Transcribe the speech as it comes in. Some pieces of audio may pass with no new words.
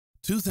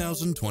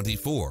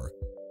2024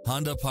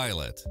 Honda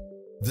Pilot.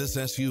 This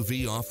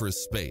SUV offers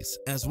space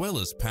as well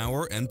as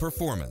power and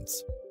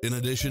performance. In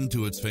addition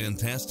to its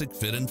fantastic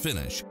fit and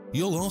finish,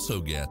 you'll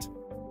also get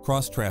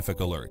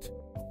cross-traffic alert,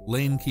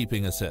 lane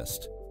keeping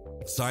assist,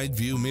 side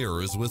view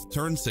mirrors with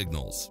turn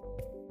signals,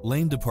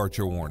 lane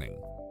departure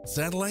warning,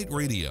 satellite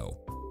radio,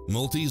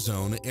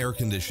 multi-zone air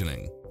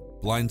conditioning,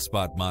 blind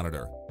spot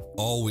monitor,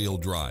 all-wheel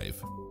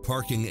drive,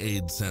 parking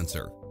aid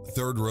sensor,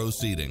 third row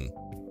seating,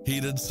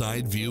 heated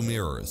side view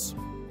mirrors,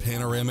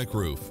 panoramic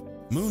roof,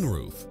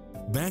 moonroof,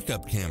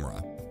 backup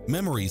camera,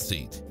 memory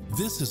seat.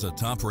 This is a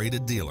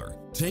top-rated dealer.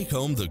 Take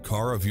home the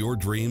car of your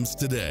dreams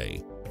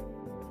today.